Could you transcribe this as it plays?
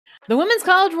The Women's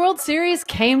College World Series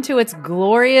came to its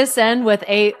glorious end with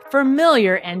a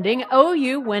familiar ending,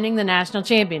 OU winning the national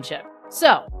championship.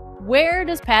 So, where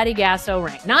does Patty Gasso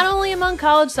rank? Not only among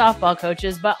college softball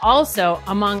coaches, but also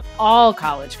among all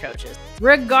college coaches,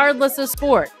 regardless of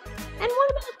sport. And what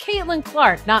about Caitlin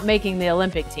Clark not making the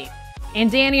Olympic team?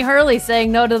 And Danny Hurley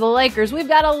saying no to the Lakers? We've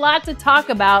got a lot to talk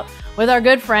about with our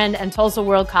good friend and Tulsa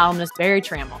World columnist Berry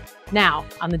Tramel, now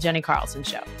on the Jenni Carlson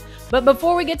Show. But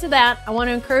before we get to that, I want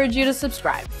to encourage you to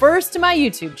subscribe. First to my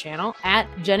YouTube channel at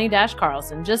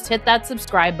Jenni-Carlson. Just hit that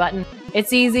subscribe button.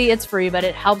 It's easy, it's free, but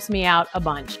it helps me out a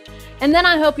bunch. And then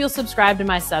I hope you'll subscribe to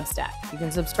my Substack. You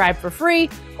can subscribe for free,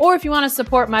 or if you want to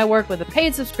support my work with a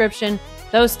paid subscription,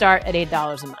 those start at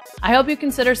 $8 a month. I hope you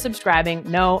consider subscribing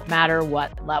no matter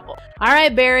what level. All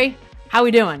right, Berry, how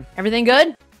we doing? Everything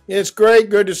good? It's great.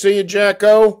 Good to see you,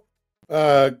 Jacko.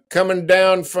 Coming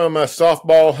down from a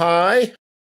softball high.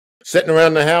 Sitting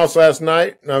around the house last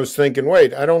night, and I was thinking,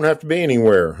 wait, I don't have to be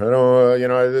anywhere. I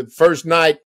don't, the first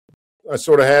night I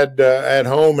sort of had at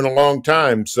home in a long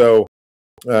time. So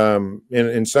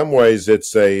in some ways,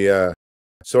 it's a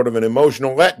sort of an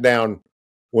emotional letdown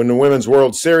when the Women's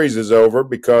World Series is over,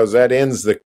 because that ends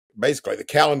basically the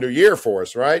calendar year for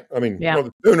us, right? I mean, yeah.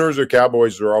 The Sooners or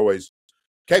Cowboys are always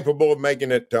capable of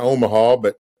making it to Omaha,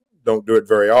 but don't do it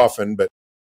very often. But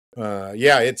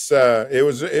it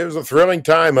was a thrilling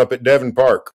time up at Devon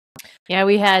Park. Yeah,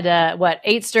 we had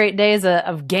 8 straight days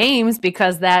of games,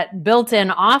 because that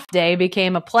built-in off day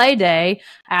became a play day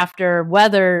after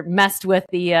weather messed with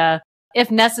the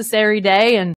if necessary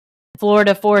day, and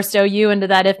Florida forced OU into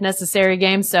that if necessary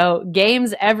game. So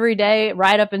games every day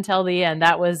right up until the end.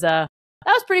 That was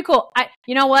pretty cool.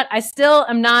 You know what? I still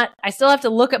have to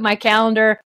look at my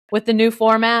calendar with the new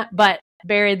format, but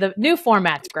Berry, the new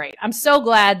format's great. I'm so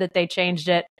glad that they changed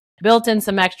it, built in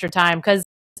some extra time, because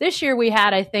this year we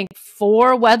had, I think,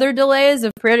 4 weather delays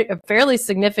of fairly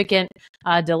significant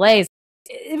delays.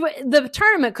 The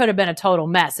tournament could have been a total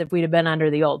mess if we'd have been under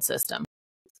the old system.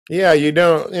 Yeah, we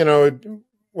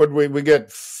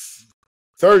get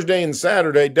Thursday and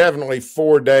Saturday, definitely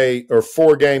 4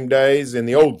 game days in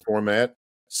the old format.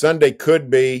 Sunday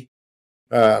could be,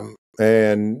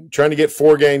 and trying to get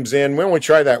 4 games in. We only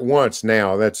try that once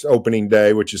now. That's opening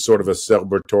day, which is sort of a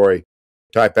celebratory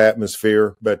type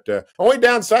atmosphere. But only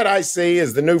downside I see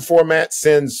is the new format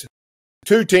sends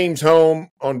 2 teams home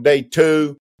on day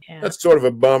 2. Yeah. That's sort of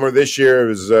a bummer. This year it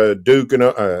was Duke and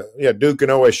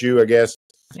OSU, I guess.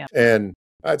 Yeah. And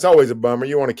it's always a bummer.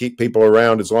 You want to keep people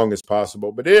around as long as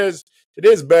possible. But it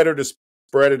is better to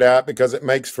spread it out, because it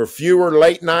makes for fewer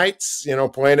late nights,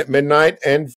 playing at midnight,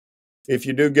 and if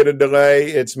you do get a delay,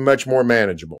 it's much more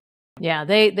manageable. Yeah,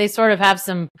 they sort of have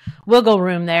some wiggle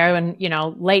room there. And,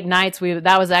 late nights,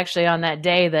 that was actually on that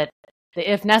day that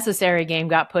the if necessary game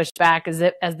got pushed back as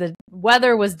the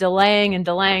weather was delaying and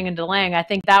delaying and delaying. I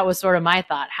think that was sort of my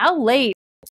thought. How late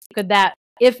could that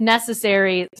if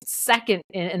necessary second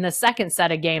in the second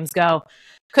set of games go?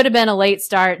 Could have been a late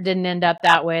start, didn't end up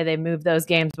that way. They moved those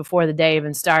games before the day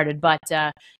even started. But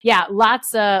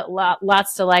lots to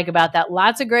like about that.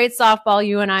 Lots of great softball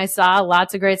you and I saw.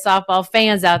 Lots of great softball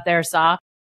fans out there saw.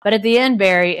 But at the end,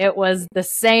 Berry, it was the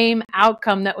same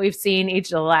outcome that we've seen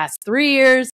each of the last 3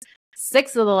 years.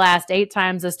 6 of the last 8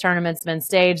 times this tournament's been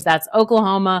staged. That's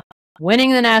Oklahoma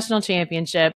winning the national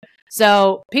championship.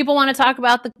 So people want to talk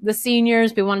about the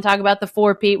seniors. People want to talk about the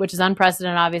 4-peat, which is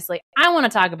unprecedented, obviously. I want to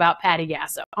talk about Patty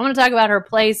Gasso. I want to talk about her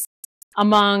place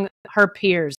among her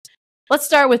peers. Let's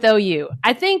start with OU.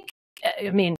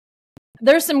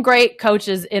 There's some great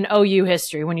coaches in OU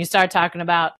history when you start talking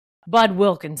about Bud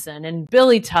Wilkinson and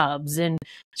Billy Tubbs and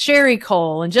Sherri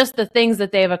Coale and just the things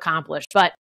that they've accomplished.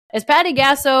 But is Patty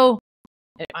Gasso,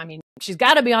 she's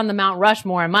got to be on the Mount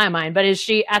Rushmore in my mind, but is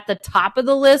she at the top of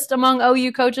the list among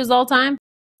OU coaches all time?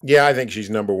 Yeah, I think she's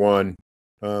number 1.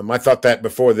 I thought that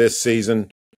before this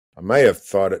season. I may have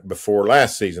thought it before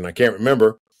last season. I can't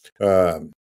remember.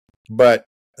 But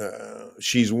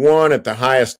she's won at the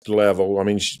highest level.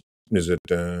 Is it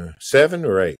 7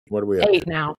 or 8? What are we at? 8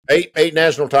 now. 8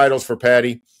 national titles for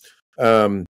Patty.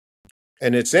 And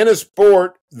it's in a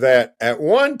sport that at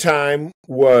one time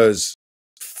was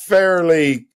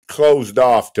fairly closed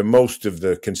off to most of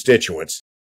the constituents.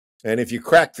 And if you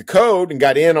cracked the code and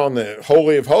got in on the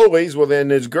Holy of Holies, well,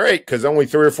 then it's great, because only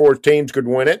 3 or 4 teams could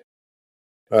win it.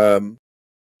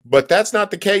 But that's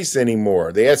not the case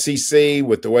anymore. The SEC,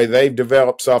 with the way they've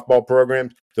developed softball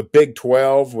programs, the Big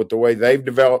 12, with the way they've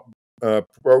developed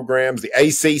programs, the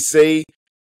ACC,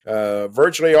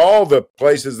 virtually all the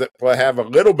places that have a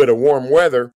little bit of warm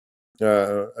weather,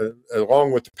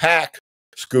 along with the PAC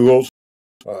schools,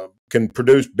 can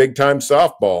produce big-time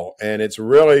softball. And it's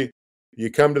really, you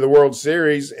come to the World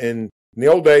Series, and in the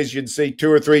old days, you'd see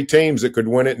 2 or 3 teams that could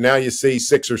win it. Now you see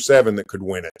 6 or 7 that could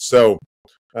win it. So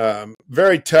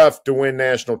very tough to win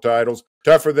national titles,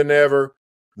 tougher than ever.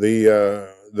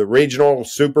 The regional,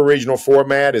 super regional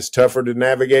format is tougher to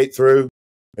navigate through.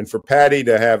 And for Patty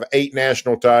to have 8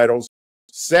 national titles,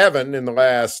 7 in the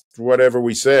last, whatever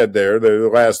we said there, the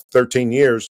last 13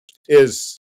 years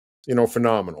is,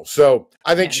 phenomenal. So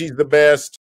I think she's the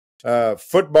best.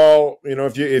 Football,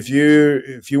 if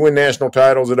you win national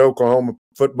titles at Oklahoma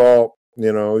football,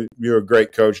 you're a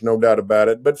great coach, no doubt about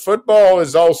it. But football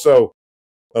is also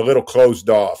a little closed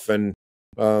off, and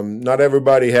not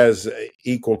everybody has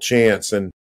equal chance. And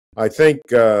I think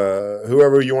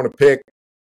whoever you want to pick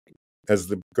as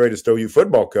the greatest OU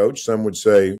football coach, some would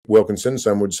say Wilkinson,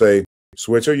 some would say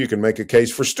Switzer. You can make a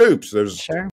case for Stoops. There's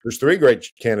 3 great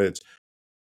candidates.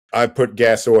 I put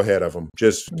Gasso ahead of them.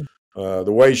 Just the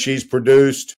way she's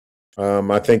produced,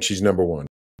 I think she's number 1.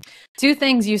 2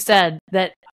 things you said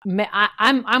that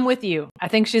I'm with you. I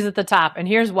think she's at the top, and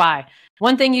here's why.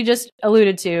 One thing you just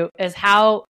alluded to is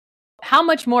how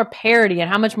much more parity and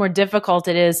how much more difficult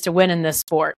it is to win in this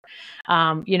sport.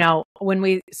 When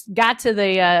we got to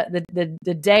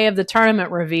the day of the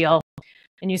tournament reveal,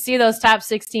 and you see those top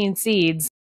 16 seeds,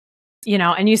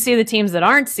 and you see the teams that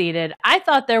aren't seeded, I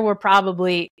thought there were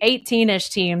probably 18-ish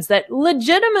teams that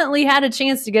legitimately had a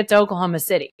chance to get to Oklahoma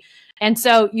City. And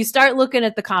so you start looking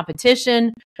at the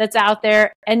competition that's out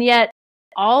there, and yet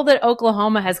all that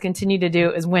Oklahoma has continued to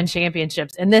do is win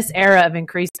championships in this era of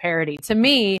increased parity. To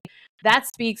me, that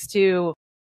speaks to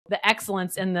the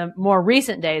excellence in the more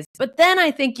recent days. But then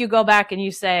I think you go back and you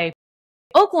say,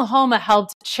 Oklahoma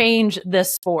helped change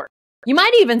this sport. You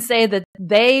might even say that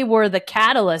they were the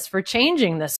catalyst for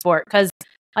changing this sport. Because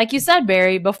like you said,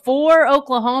 Berry, before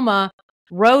Oklahoma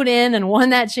rode in and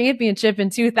won that championship in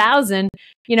 2000,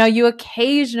 you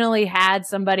occasionally had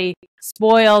somebody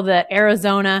spoil the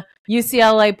Arizona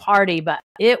UCLA party, but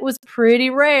it was pretty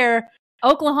rare.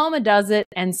 Oklahoma does it,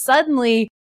 and suddenly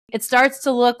it starts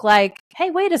to look like,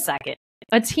 hey, wait a second.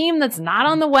 A team that's not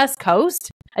on the West Coast,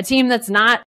 a team that's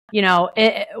not,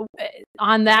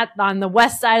 on the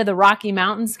west side of the Rocky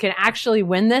Mountains can actually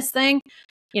win this thing.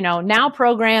 Now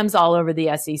programs all over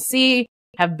the SEC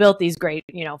have built these great,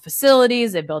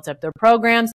 facilities. They built up their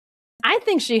programs. I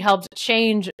think she helped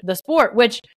change the sport,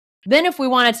 which then if we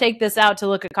want to take this out to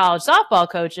look at college softball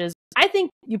coaches, I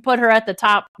think you put her at the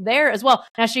top there as well.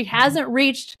 Now, she hasn't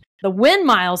reached the win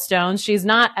milestones. She's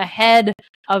not ahead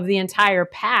of the entire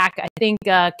pack. I think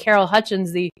Carol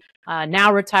Hutchins, the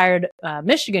now retired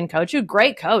Michigan coach, a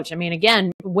great coach. I mean,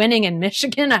 again, winning in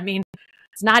Michigan,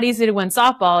 it's not easy to win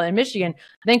softball in Michigan.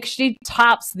 I think she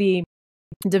tops the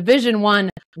Division I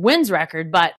wins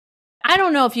record, but I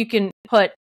don't know if you can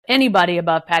put anybody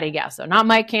above Patty Gasso. Not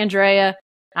Mike Candrea,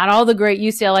 not all the great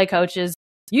UCLA coaches.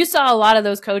 You saw a lot of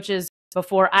those coaches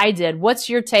before I did. What's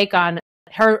your take on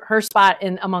her spot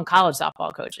among college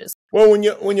softball coaches? Well, when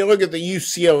you look at the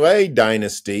UCLA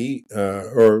dynasty,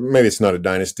 or maybe it's not a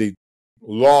dynasty,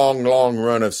 long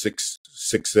run of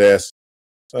success,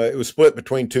 it was split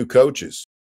between 2 coaches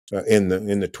in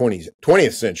the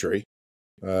 20th century.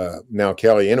 Now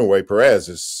Kelly Inouye Perez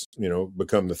has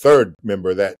become the 3rd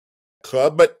member of that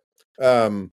club, but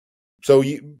so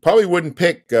you probably wouldn't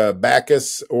pick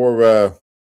Backus or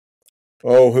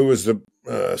who was the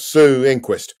Sue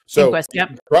Inquist. So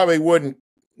yep. probably wouldn't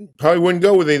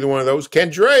go with either one of those.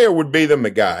 Candrea would be the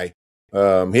guy.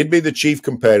 He'd be the chief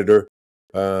competitor.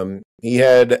 He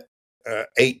had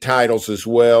 8 titles as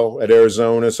well at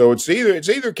Arizona. So it's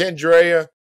either Candrea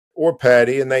or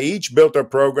Patty, and they each built their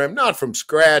program not from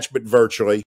scratch but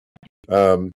virtually.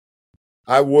 I'd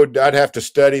have to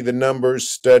study the numbers,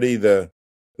 study the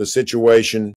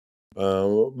situation.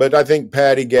 But I think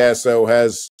Patty Gasso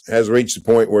has reached the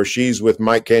point where she's with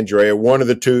Mike Candrea. One of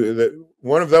the 2,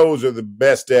 one of those are the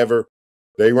best ever.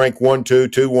 They rank 1-2,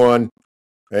 2-1.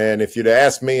 And if you'd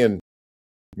asked me in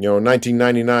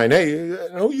 1999, hey,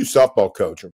 an OU softball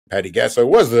coach, Patty Gasso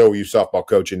was the OU softball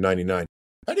coach in '99.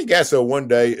 Patty Gasso one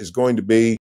day is going to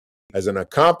be as an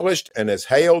accomplished and as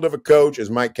hailed of a coach as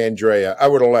Mike Candrea. I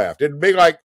would have laughed. It'd be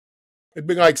like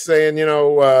saying,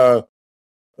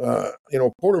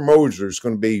 Porter Moser is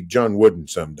going to be John Wooden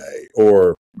someday,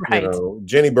 or right.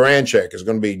 Jenny Baranchek is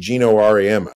going to be Geno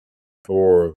Auriemma,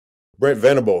 or Brent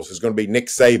Venables is going to be Nick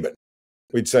Saban.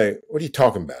 We'd say, what are you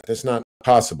talking about? That's not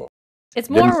possible. It's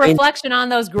more a reflection on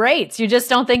those greats. You just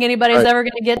don't think anybody's ever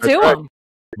going to get to them.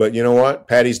 But you know what?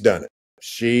 Patty's done it.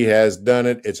 She has done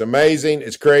it. It's amazing.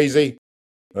 It's crazy.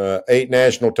 8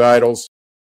 national titles.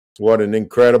 What an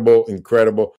incredible.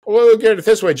 Well, look at it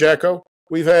this way, Jacko.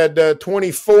 we've had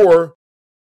 24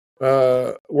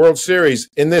 World Series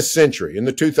in this century, in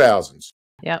the 2000s.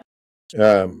 Yep.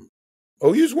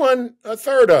 OU's won a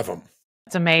third of them.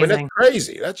 It's amazing. That's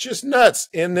crazy. That's just nuts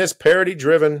in this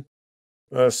parity-driven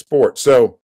sport.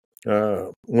 So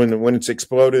when it's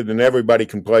exploded and everybody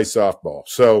can play softball.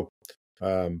 So,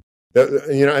 and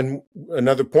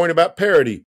another point about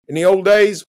parity. In the old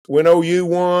days, when OU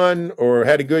won or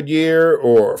had a good year,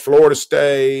 or Florida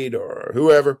State or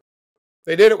whoever,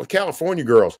 they did it with California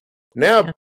girls.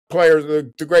 Now players,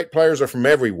 the great players are from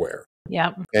everywhere.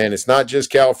 Yeah. And it's not just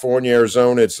California,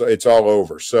 Arizona, it's all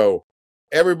over. So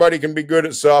everybody can be good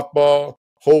at softball. A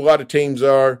whole lot of teams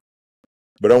are,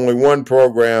 but only one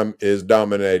program is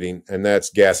dominating, and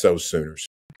that's Gasso Sooners.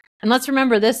 And let's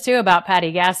remember this too about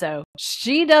Patty Gasso.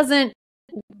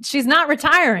 She's not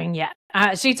retiring yet.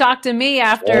 She talked to me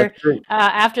after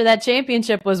that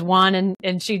championship was won,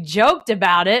 and she joked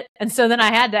about it. And so then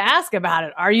I had to ask about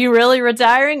it. Are you really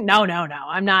retiring? No.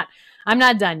 I'm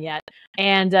not done yet.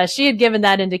 And she had given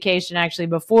that indication actually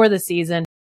before the season,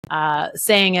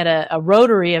 saying at a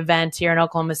Rotary event here in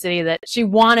Oklahoma City that she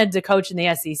wanted to coach in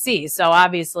the SEC. So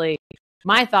obviously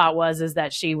my thought is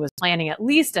that she was planning at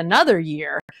least another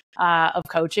year of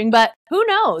coaching, but who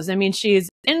knows? I mean, she's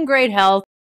in great health.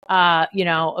 A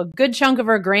good chunk of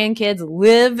her grandkids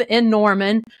live in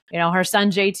Norman. Her son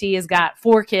JT has got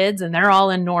 4 kids and they're all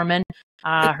in Norman.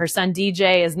 Her son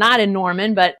DJ is not in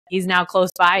Norman, but he's now close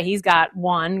by. He's got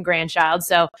 1 grandchild.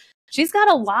 So she's got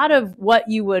a lot of what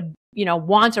you would,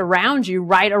 want around you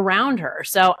right around her.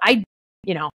 So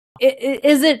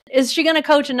is she going to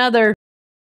coach another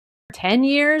 10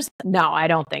 years? No, I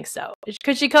don't think so.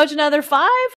 Could she coach another 5?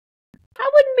 I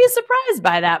wouldn't be surprised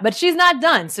by that, but she's not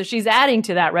done. So she's adding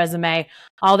to that resume.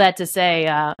 All that to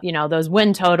say, those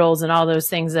win totals and all those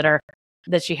things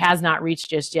that she has not reached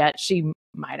just yet, she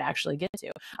might actually get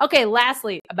to. Okay,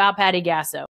 lastly, about Patty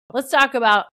Gasso. Let's talk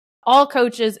about all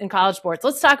coaches in college sports.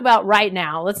 Let's talk about right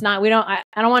now. I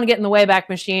don't want to get in the Wayback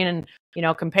Machine and,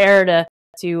 compare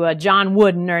to John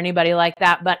Wooden or anybody like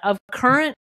that. But of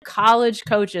current college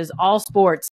coaches, all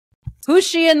sports, who's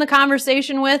she in the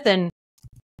conversation with? And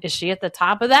is she at the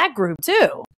top of that group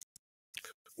too?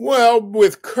 Well,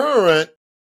 with current,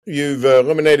 you've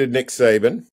eliminated Nick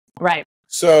Saban. Right.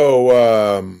 So,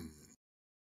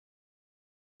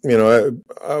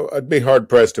 I'd be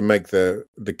hard-pressed to make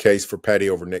the case for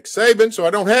Patty over Nick Saban, so I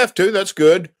don't have to. That's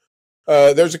good.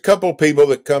 There's a couple people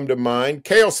that come to mind.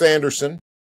 Cael Sanderson.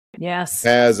 Yes.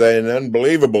 Has an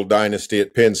unbelievable dynasty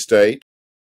at Penn State.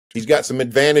 He's got some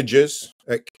advantages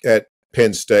at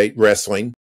Penn State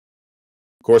wrestling.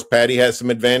 Of course, Patty has some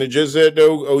advantages at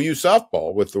OU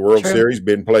softball with the World Series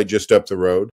being played just up the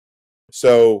road.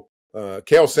 So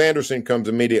Cael Sanderson comes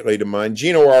immediately to mind.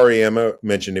 Geno Auriemma,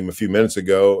 mentioned him a few minutes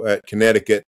ago, at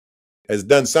Connecticut, has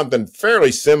done something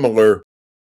fairly similar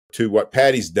to what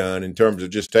Patty's done in terms of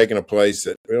just taking a place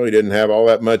that really didn't have all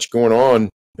that much going on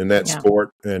in that sport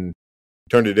and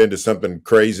turned it into something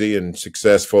crazy and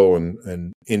successful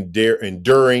and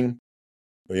enduring,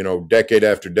 decade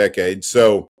after decade.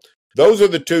 So those are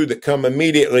the two that come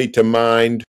immediately to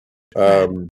mind.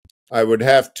 I would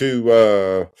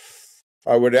acquiesce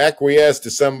to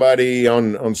somebody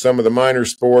on some of the minor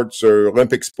sports or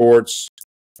Olympic sports.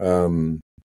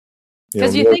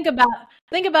 Because you think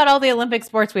about all the Olympic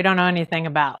sports we don't know anything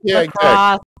about. Yeah,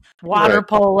 lacrosse, exactly. water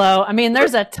polo. I mean,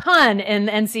 there's a ton in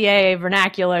the NCAA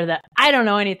vernacular that I don't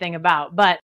know anything about.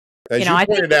 But as you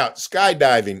pointed out,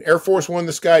 skydiving. Air Force won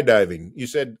the skydiving. You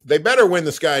said they better win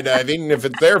the skydiving if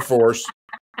it's Air Force.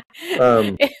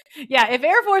 If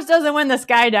Air Force doesn't win the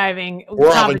skydiving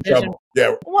we're all in trouble.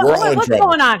 Yeah, what's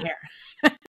going on here?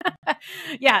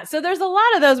 So there's a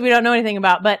lot of those we don't know anything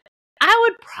about, but I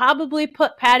would probably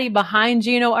put Patty behind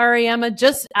Geno Auriemma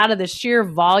just out of the sheer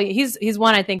volume. He's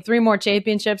won, I think, 3 more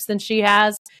championships than she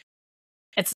has.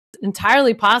 It's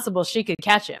entirely possible she could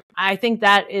catch him. I think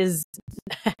that is,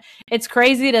 it's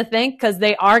crazy to think because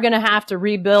they are going to have to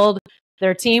rebuild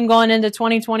their team going into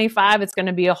 2025. It's going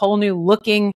to be a whole new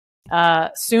looking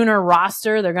Sooner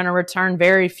roster. They're going to return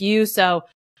very few. So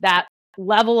that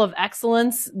level of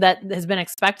excellence that has been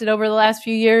expected over the last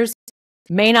few years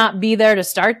may not be there to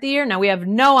start the year. Now, we have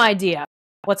no idea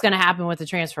what's going to happen with the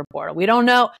transfer portal. We don't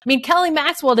know. I mean, Kelly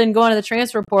Maxwell didn't go into the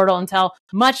transfer portal until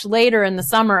much later in the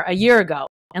summer a year ago.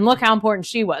 And look how important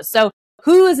she was. So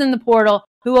who is in the portal,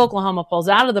 who Oklahoma pulls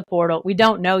out of the portal, we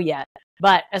don't know yet.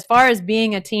 But as far as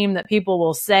being a team that people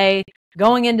will say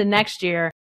going into next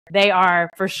year, they are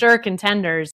for sure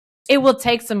contenders, it will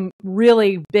take some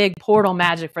really big portal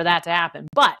magic for that to happen.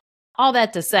 But all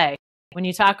that to say, when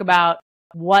you talk about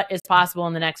what is possible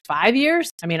in the next 5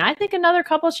 years, I mean, I think another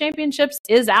couple of championships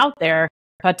is out there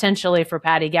potentially for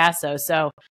Patty Gasso.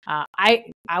 So I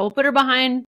will put her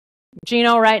behind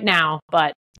Geno right now,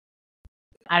 but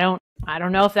I don't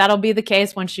know if that'll be the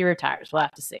case when she retires. We'll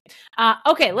have to see.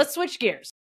 Okay, let's switch gears.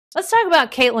 Let's talk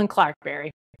about Caitlin Clark,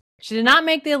 Barry. She did not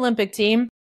make the Olympic team.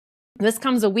 This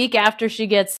comes a week after she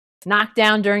gets knocked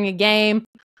down during a game,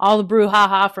 all the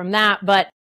brouhaha from that. But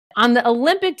on the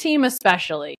Olympic team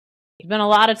especially, there's been a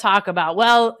lot of talk about,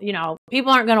 well,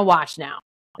 people aren't going to watch now.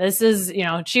 This is,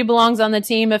 she belongs on the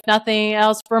team, if nothing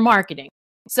else, for marketing.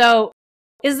 So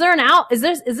is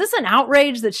this an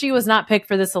outrage that she was not picked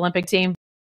for this Olympic team?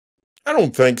 I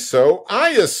don't think so. I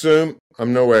assume,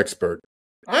 I'm no expert,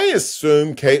 I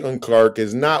assume Caitlin Clark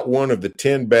is not one of the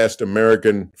 10 best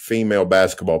American female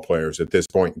basketball players at this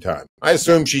point in time. I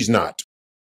assume she's not.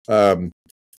 And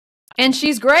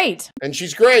she's great.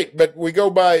 But we go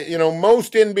by,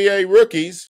 most NBA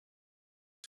rookies,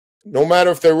 no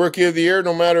matter if they're rookie of the year,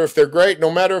 no matter if they're great,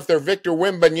 no matter if they're Victor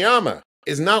Wembanyama,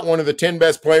 is not one of the 10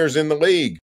 best players in the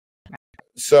league.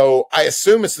 So I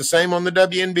assume it's the same on the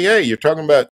WNBA. You're talking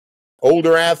about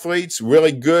older athletes,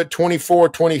 really good 24,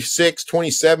 26,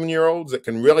 27-year-olds that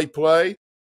can really play.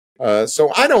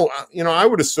 So I don't, I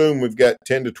would assume we've got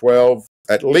 10 to 12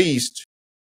 at least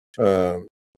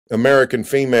American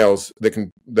females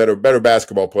that are better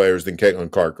basketball players than Caitlin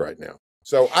Clark right now.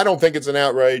 So I don't think it's an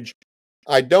outrage.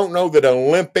 I don't know that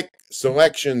Olympic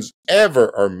selections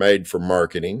ever are made for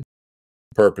marketing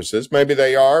purposes. Maybe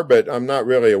they are, but I'm not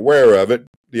really aware of it.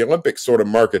 The Olympics sort of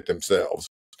market themselves.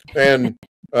 And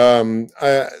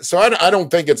so I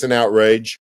don't think it's an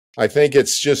outrage. I think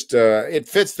it's just it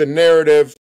fits the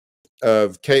narrative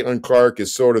of Caitlin Clark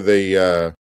as sort of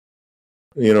the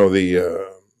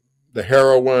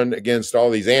heroine against all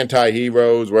these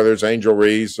anti-heroes, whether it's Angel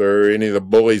Reese or any of the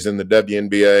bullies in the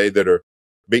WNBA that are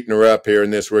beating her up here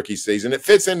in this rookie season. It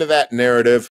fits into that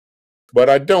narrative, but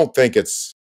I don't think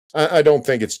it's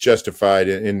justified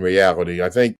in reality. I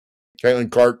think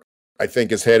Caitlin Clark,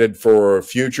 is headed for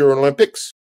future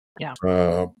Olympics. Yeah.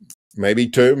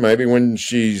 Maybe when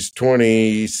she's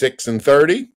 26 and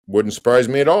 30. Wouldn't surprise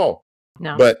me at all.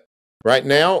 No. But right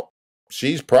now,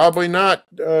 she's probably not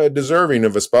deserving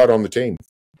of a spot on the team.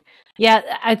 Yeah,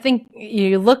 I think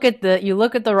you look at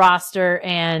the roster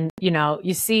and,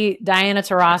 you see Diana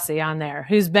Taurasi on there,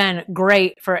 who's been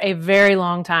great for a very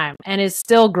long time and is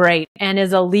still great and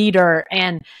is a leader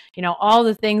and, all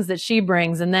the things that she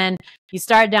brings. And then you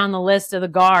start down the list of the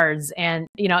guards and,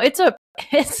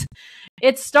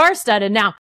 it's star-studded.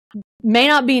 Now, may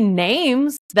not be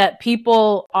names that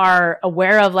people are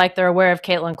aware of, like they're aware of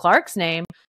Caitlin Clark's name,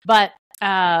 but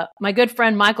my good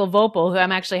friend Michael Vopel, who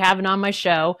I'm actually having on my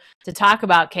show to talk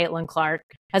about Caitlin Clark,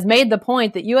 has made the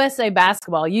point that USA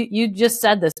Basketball, you just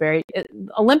said this, Barry,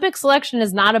 Olympic selection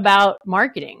is not about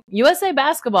marketing. USA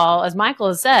Basketball, as Michael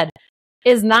has said,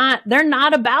 they're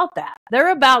not about that.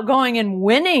 They're about going and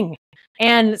winning.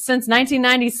 And since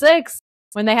 1996,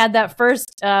 when they had that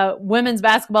first women's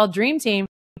basketball dream team,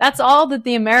 that's all that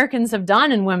the Americans have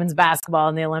done in women's basketball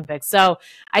in the Olympics. So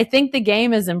I think the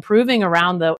game is improving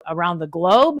around the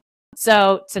globe.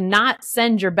 So to not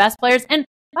send your best players, and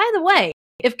by the way,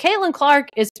 if Caitlin Clark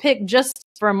is picked just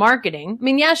for marketing,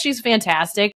 yeah, she's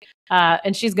fantastic,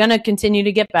 and she's going to continue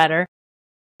to get better.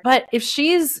 But if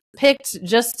she's picked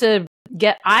just to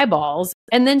get eyeballs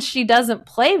and then she doesn't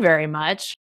play very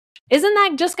much, isn't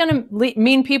that just going to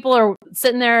mean people are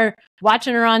sitting there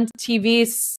watching her on TV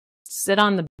sit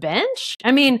on the bench?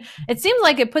 It seems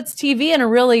like it puts TV in a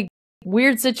really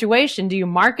weird situation. Do you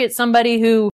market somebody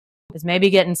who is maybe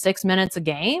getting 6 minutes a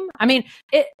game?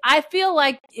 I feel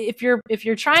like if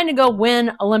you're trying to go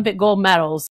win Olympic gold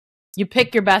medals, you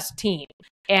pick your best team.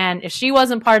 And if she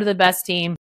wasn't part of the best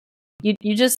team, you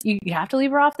have to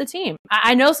leave her off the team.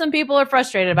 I know some people are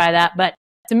frustrated by that, but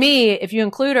to me, if you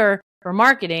include her for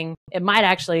marketing, it might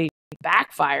actually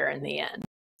backfire in the end.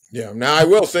 Yeah. Now, I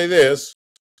will say this.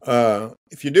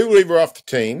 If you do leave her off the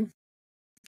team,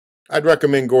 I'd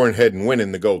recommend going ahead and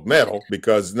winning the gold medal,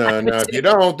 because now if you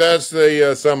don't, that's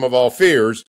the sum of all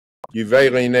fears. You've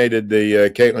alienated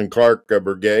the Caitlin Clark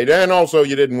brigade, and also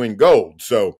you didn't win gold.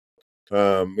 So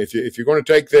if you're going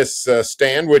to take this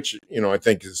stand, which I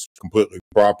think is completely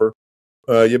proper,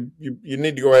 you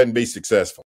need to go ahead and be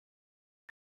successful.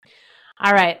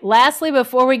 All right. Lastly,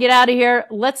 before we get out of here,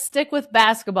 let's stick with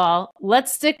basketball.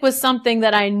 Let's stick with something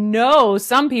that I know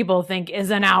some people think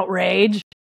is an outrage.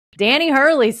 Danny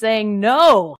Hurley saying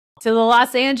no to the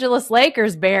Los Angeles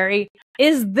Lakers, Barry.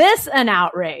 Is this an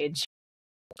outrage?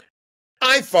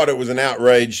 I thought it was an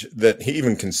outrage that he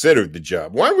even considered the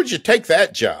job. Why would you take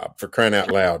that job, for crying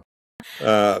out loud?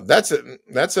 That's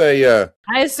a.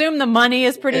 I assume the money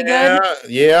is pretty good.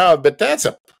 Yeah, but that's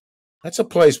a That's a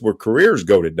place where careers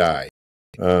go to die.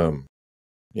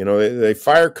 They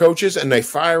fire coaches and they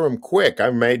fire them quick. I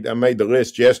made the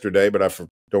list yesterday, but I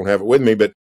don't have it with me.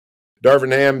 But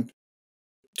Darvin Ham,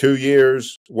 2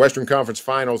 years, Western Conference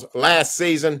Finals last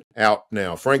season, out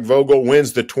now. Frank Vogel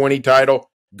wins the 20 title,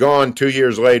 gone 2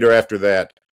 years later after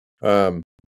that.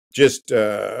 Just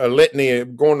a litany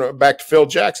going back to Phil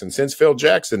Jackson. Since Phil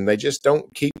Jackson, they just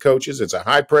don't keep coaches. It's a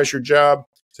high-pressure job.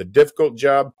 It's a difficult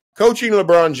job. Coaching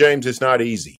LeBron James is not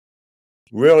easy.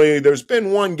 Really, there's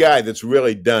been one guy that's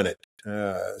really done it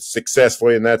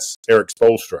successfully, and that's Eric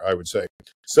Spoelstra, I would say.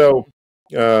 So,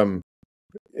 the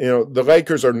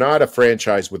Lakers are not a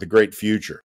franchise with a great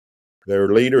future. Their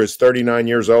leader is 39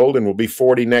 years old and will be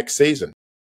 40 next season.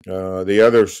 The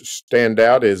other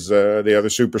standout is the other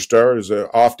superstar is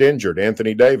oft injured,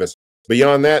 Anthony Davis.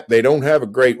 Beyond that, they don't have a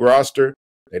great roster.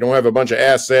 They don't have a bunch of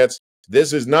assets.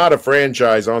 This is not a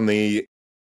franchise on the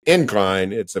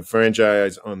incline. It's a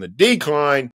franchise on the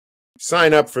decline.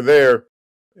 Sign up for there,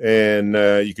 and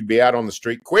you could be out on the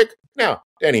street quick. Now,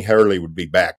 Danny Hurley would be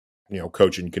back,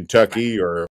 coaching Kentucky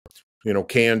or,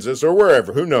 Kansas or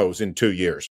wherever. Who knows in 2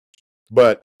 years?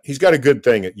 But he's got a good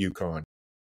thing at UConn.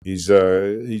 He's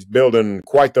building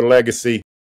quite the legacy.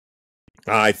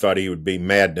 I thought he would be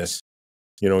madness.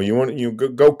 You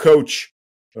go coach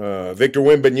Victor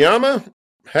Wembanyama?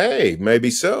 Hey, maybe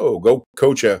so. Go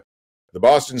coach the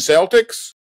Boston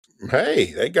Celtics?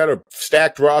 Hey, they got a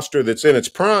stacked roster that's in its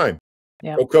prime.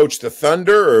 Yep. Go coach the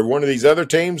Thunder or one of these other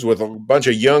teams with a bunch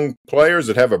of young players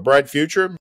that have a bright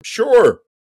future? Sure.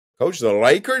 Coach the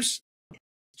Lakers?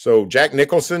 So Jack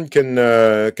Nicholson can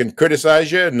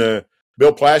criticize you and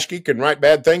Bill Plaschke can write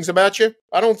bad things about you?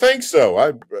 I don't think so.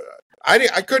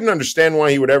 I couldn't understand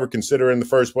why he would ever consider it in the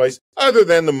first place, other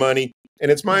than the money.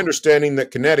 And it's my understanding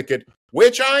that Connecticut,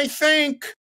 which I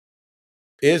think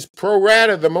is pro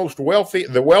rata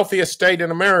the wealthiest state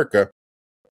in America,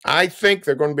 I think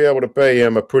they're going to be able to pay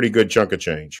him a pretty good chunk of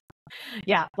change.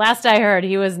 Yeah, last I heard,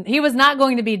 he was not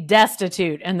going to be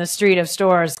destitute in the street of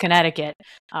Storrs, Connecticut,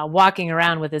 walking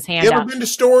around with his hand out. You ever been to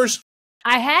Storrs?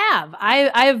 I have.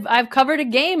 I've covered a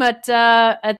game at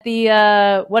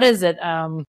the what is it?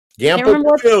 Gamble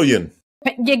Pavilion.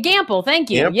 Yeah, Gamble. Thank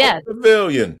you. Gamble yes.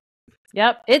 Pavilion.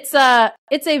 Yep. It's a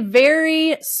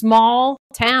very small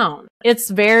town. It's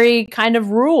very kind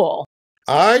of rural.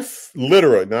 I'm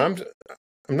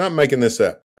not making this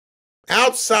up.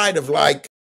 Outside of like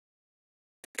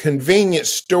convenience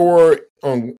store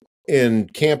in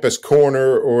Campus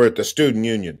Corner or at the Student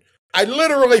Union, I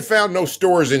literally found no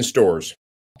stores in Storrs.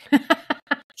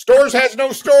 Storrs has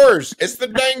no stores. It's the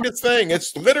dangest thing.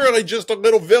 It's literally just a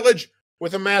little village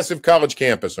with a massive college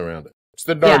campus around it. It's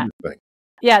the darndest thing.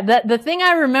 Yeah, the thing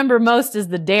I remember most is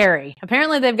the dairy.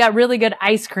 Apparently they've got really good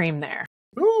ice cream there.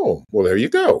 Oh, well, there you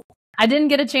go. I didn't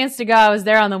get a chance to go. I was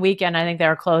there on the weekend. I think they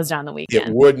were closed on the weekend.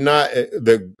 It would not.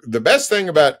 The best thing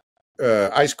about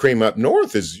ice cream up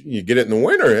north is you get it in the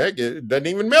winter. Heck, it doesn't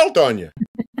even melt on you.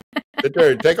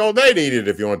 Take all day to eat it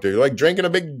if you want to. Like drinking a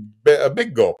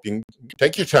big gulp. You can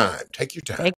take your time. Take your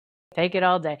time. Take it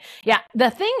all day. Yeah. The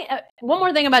thing. One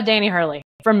more thing about Danny Hurley,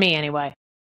 from me anyway.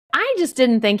 I just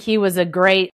didn't think he was a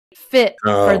great fit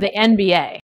for the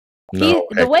NBA.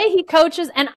 The way he coaches,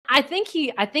 and I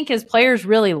think his players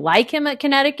really like him at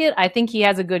Connecticut. I think he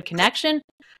has a good connection,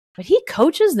 but he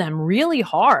coaches them really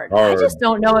hard. I just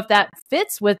don't know if that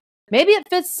fits with. Maybe it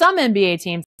fits some NBA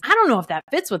teams. I don't know if that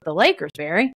fits with the Lakers,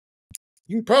 Barry.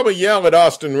 You can probably yell at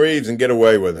Austin Reeves and get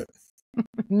away with it.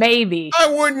 Maybe. I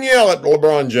wouldn't yell at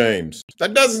LeBron James.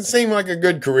 That doesn't seem like a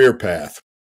good career path.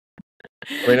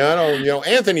 I mean, I don't,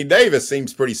 Anthony Davis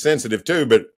seems pretty sensitive too,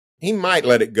 but he might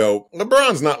let it go.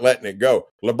 LeBron's not letting it go.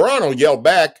 LeBron will yell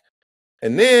back,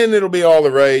 and then it'll be all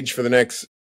the rage for the next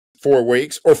 4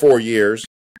 weeks or 4 years.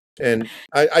 And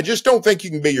I just don't think you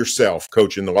can be yourself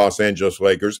coaching the Los Angeles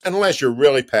Lakers unless you're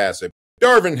really passive.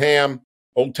 Darvin Ham,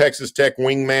 old Texas Tech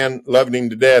wingman, loved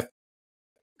him to death.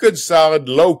 Good, solid,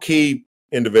 low-key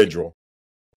individual.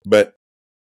 But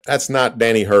that's not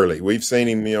Danny Hurley. We've seen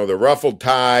him, the ruffled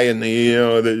tie and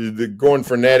the going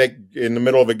frenetic in the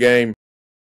middle of a game.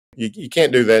 You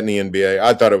can't do that in the NBA.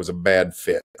 I thought it was a bad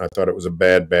fit. I thought it was a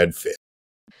bad fit.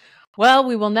 Well,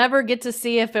 we will never get to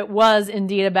see if it was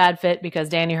indeed a bad fit because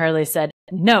Danny Hurley said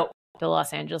no to the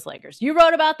Los Angeles Lakers. You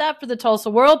wrote about that for the Tulsa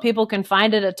World. People can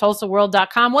find it at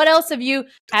tulsaworld.com. What else have you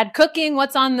had cooking?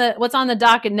 What's on the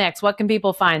docket next? What can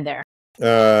people find there?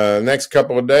 Next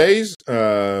couple of days,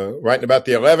 writing about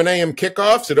the 11 a.m.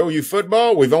 kickoffs at OU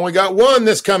football. We've only got one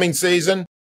this coming season.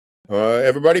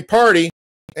 Everybody party.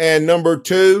 And number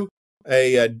 2,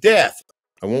 a death.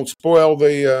 I won't spoil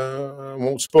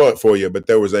it for you, but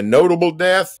there was a notable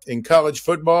death in college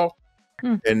football.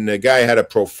 And the guy had a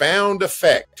profound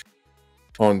effect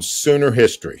on Sooner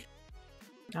history.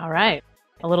 All right.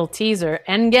 A little teaser.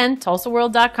 And again,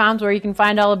 TulsaWorld.com is where you can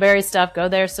find all of Berry's stuff. Go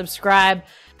there, subscribe,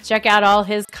 check out all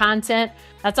his content.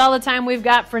 That's all the time we've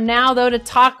got for now, though, to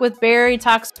talk with Berry,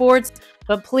 talk sports.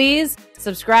 But please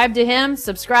subscribe to him,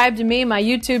 subscribe to me, my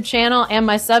YouTube channel, and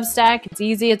my Substack. It's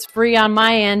easy. It's free on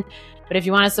my end. But if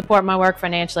you want to support my work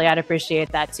financially, I'd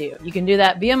appreciate that too. You can do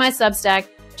that via my Substack,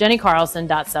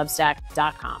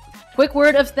 jennicarlson.substack.com. Quick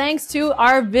word of thanks to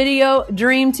our video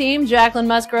dream team, Jacqueline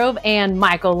Musgrove and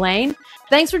Michael Lane.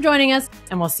 Thanks for joining us,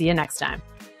 and we'll see you next time.